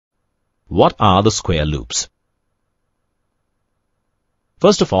what are the square loops?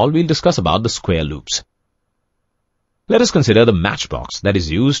 First of all, we'll discuss about the square loops. Let us consider the matchbox that is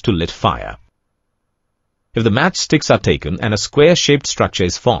used to lit fire. If the matchsticks are taken and a square-shaped structure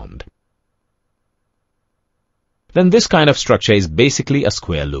is formed, then this kind of structure is basically a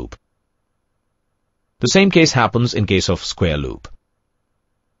square loop. The same case happens in case of square loop.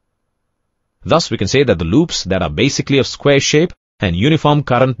 Thus, we can say that the loops that are basically of square shape and uniform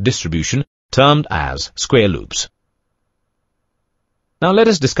current distribution termed as square loops. Now let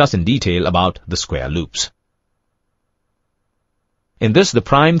us discuss in detail about the square loops. In this, the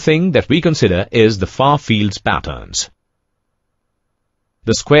prime thing that we consider is the far fields patterns.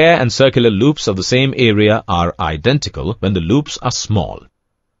 The square and circular loops of the same area are identical when the loops are small.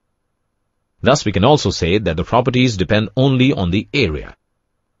 Thus, we can also say that the properties depend only on the area,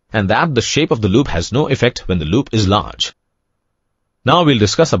 and that the shape of the loop has no effect when the loop is large. Now we'll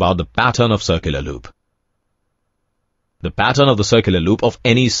discuss about the pattern of circular loop. The pattern of the circular loop of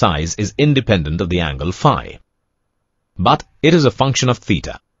any size is independent of the angle phi, but it is a function of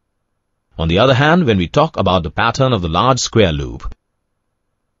theta. On the other hand, when we talk about the pattern of the large square loop,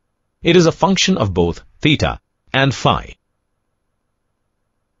 it is a function of both theta and phi.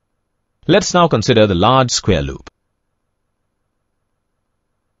 Let's now consider the large square loop.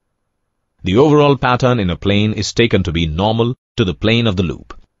 The overall pattern in a plane is taken to be normal to the plane of the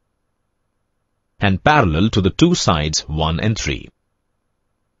loop and parallel to the two sides 1 and 3.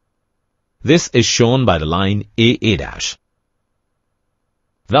 This is shown by the line AA'.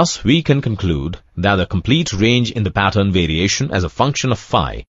 Thus, we can conclude that the complete range in the pattern variation as a function of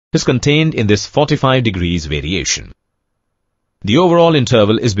phi is contained in this 45 degrees variation. The overall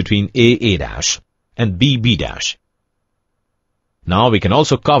interval is between AA' and BB'. Now we can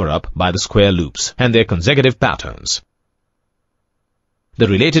also cover up by the square loops and their consecutive patterns. The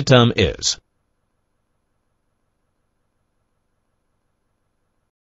related term is